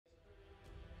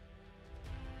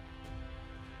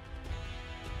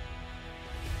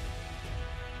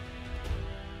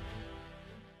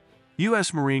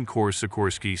U.S. Marine Corps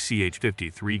Sikorsky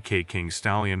CH-53K King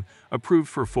Stallion approved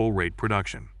for full-rate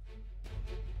production.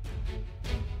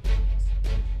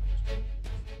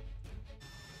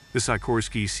 The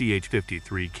Sikorsky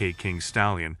CH-53K King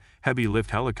Stallion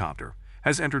heavy-lift helicopter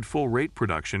has entered full-rate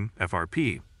production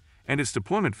 (FRP) and its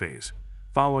deployment phase,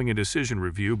 following a decision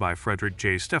review by Frederick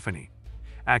J. Stefani,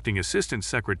 Acting Assistant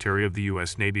Secretary of the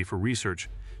U.S. Navy for Research,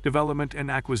 Development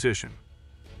and Acquisition.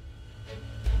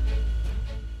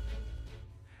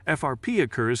 FRP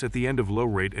occurs at the end of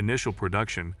low-rate initial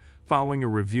production following a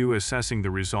review assessing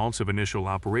the results of initial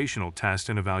operational test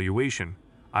and evaluation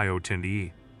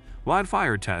 (IOTE), live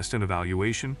fire test and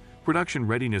evaluation, production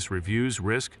readiness reviews,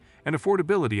 risk and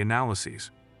affordability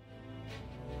analyses.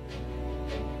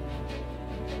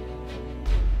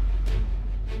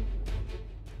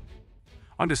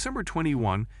 On December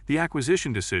 21, the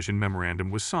acquisition decision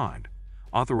memorandum was signed,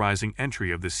 authorizing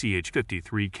entry of the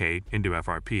CH-53K into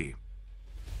FRP.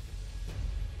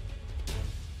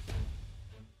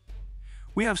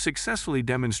 We have successfully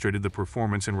demonstrated the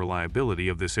performance and reliability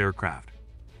of this aircraft.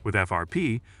 With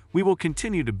FRP, we will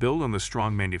continue to build on the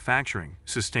strong manufacturing,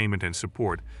 sustainment, and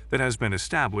support that has been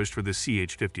established for the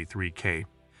CH-53K,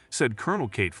 said Colonel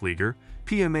Kate Flieger,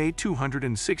 PMA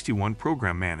 261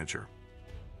 Program Manager.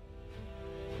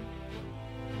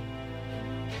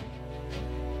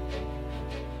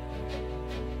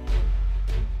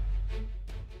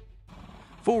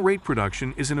 Full-rate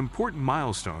production is an important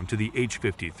milestone to the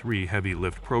H-53 Heavy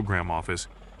Lift Program Office,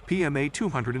 PMA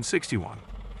 261,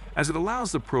 as it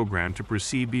allows the program to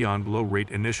proceed beyond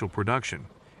low-rate initial production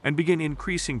and begin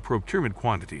increasing procurement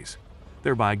quantities,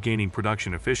 thereby gaining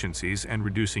production efficiencies and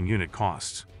reducing unit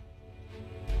costs.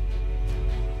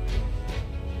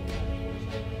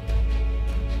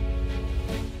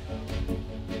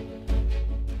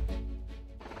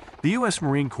 The U.S.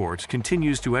 Marine Corps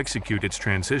continues to execute its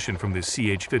transition from the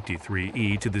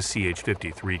CH-53E to the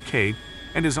CH-53K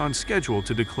and is on schedule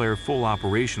to declare full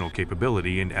operational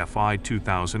capability in FY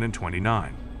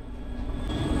 2029.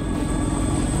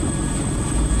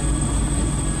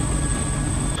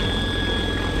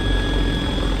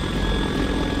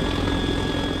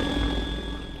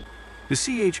 The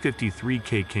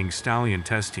CH-53K King Stallion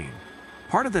test team,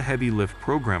 part of the Heavy Lift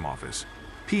Program Office,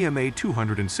 PMA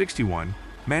 261,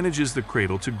 manages the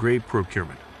cradle-to-grave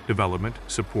procurement, development,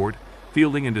 support,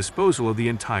 fielding, and disposal of the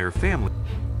entire family.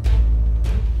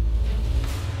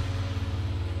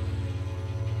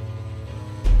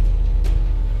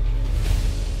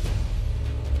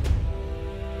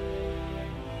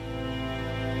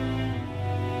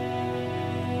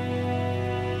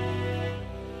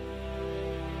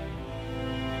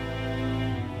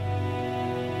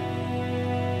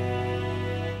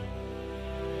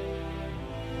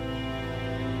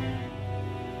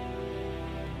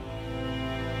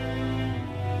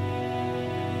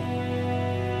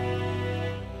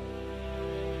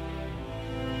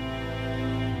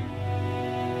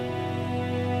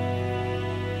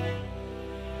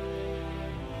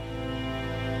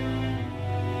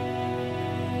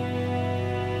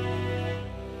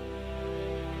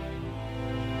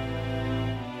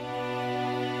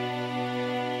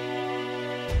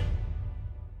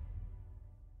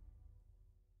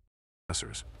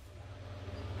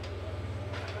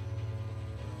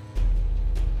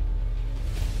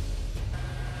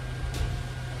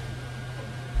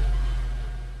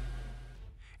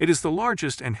 It is the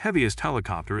largest and heaviest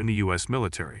helicopter in the U.S.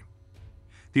 military.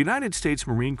 The United States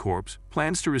Marine Corps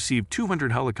plans to receive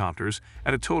 200 helicopters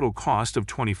at a total cost of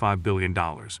 $25 billion.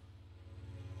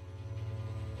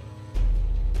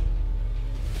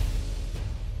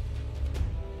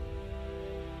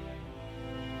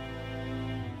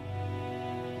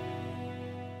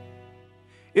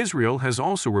 Israel has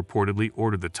also reportedly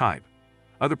ordered the type.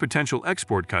 Other potential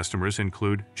export customers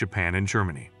include Japan and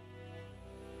Germany.